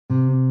Good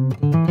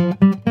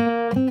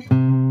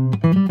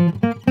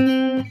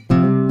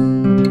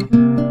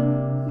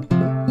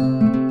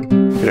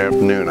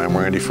afternoon, I'm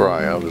Randy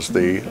Fry. I was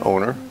the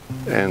owner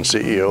and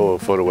CEO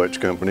of Photo Etch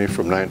Company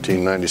from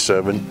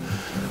 1997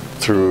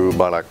 through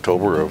about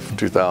October of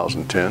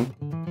 2010.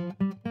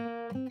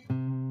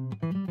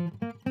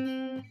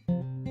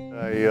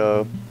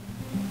 I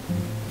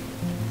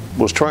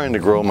was trying to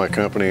grow my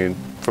company.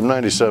 From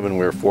 97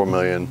 we were $4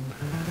 million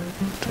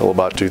till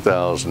about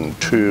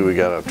 2002 we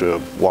got up to a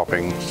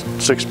whopping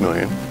 $6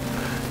 million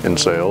in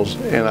sales,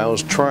 and I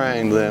was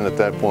trying then at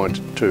that point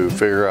to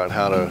figure out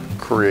how to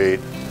create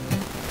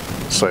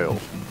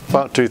sales.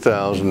 About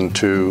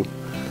 2002,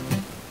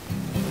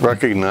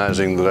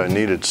 recognizing that I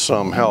needed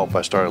some help,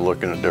 I started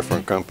looking at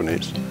different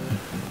companies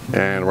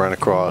and ran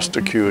across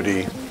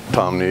Acuity,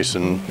 Tom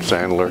Neeson,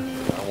 Sandler.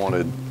 I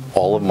wanted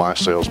all of my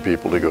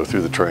salespeople to go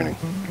through the training.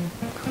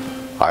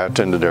 I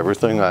attended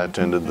everything. I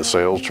attended the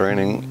sales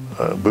training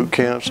boot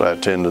camps. I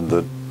attended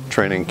the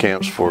training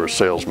camps for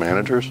sales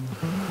managers.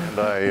 And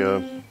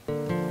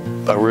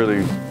I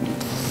really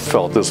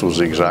felt this was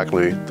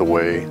exactly the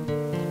way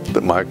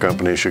that my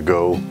company should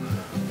go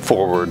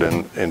forward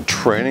in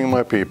training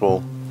my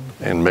people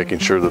and making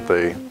sure that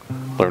they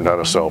learned how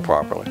to sell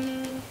properly.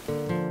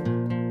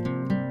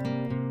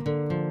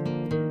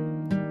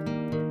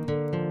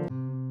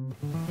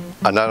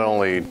 I not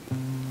only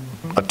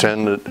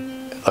attended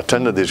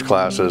these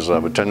classes,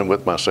 I've attended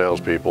with my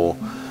salespeople.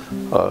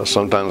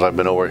 Sometimes I've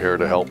been over here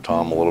to help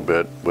Tom a little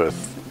bit with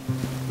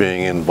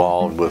being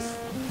involved with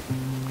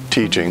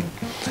teaching,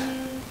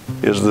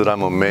 is that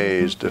I'm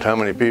amazed at how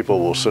many people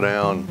will sit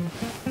down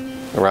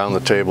around the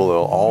table. They'll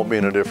all be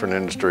in a different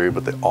industry,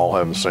 but they all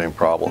have the same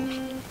problems.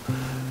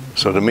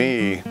 So to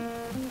me,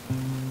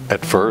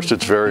 at first,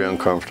 it's very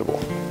uncomfortable.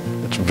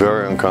 It's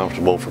very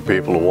uncomfortable for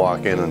people to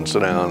walk in and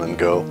sit down and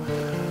go,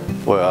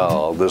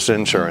 well, this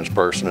insurance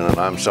person and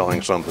I'm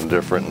selling something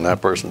different and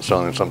that person's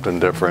selling something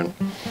different,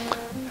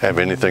 have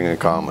anything in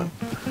common.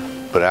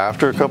 But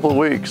after a couple of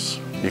weeks,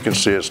 you can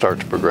see it start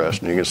to progress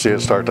and you can see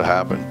it start to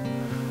happen.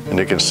 And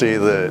you can see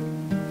that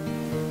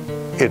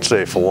it's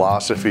a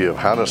philosophy of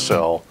how to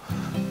sell,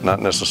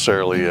 not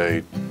necessarily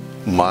a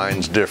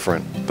mine's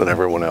different than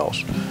everyone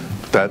else.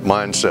 But that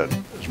mindset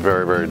is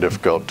very, very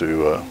difficult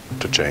to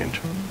change.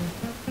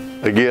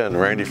 Again,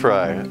 Randy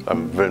Fry.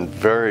 I've been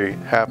very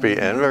happy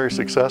and very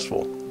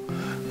successful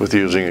with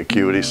using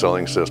Acuity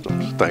Selling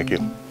Systems. Thank you.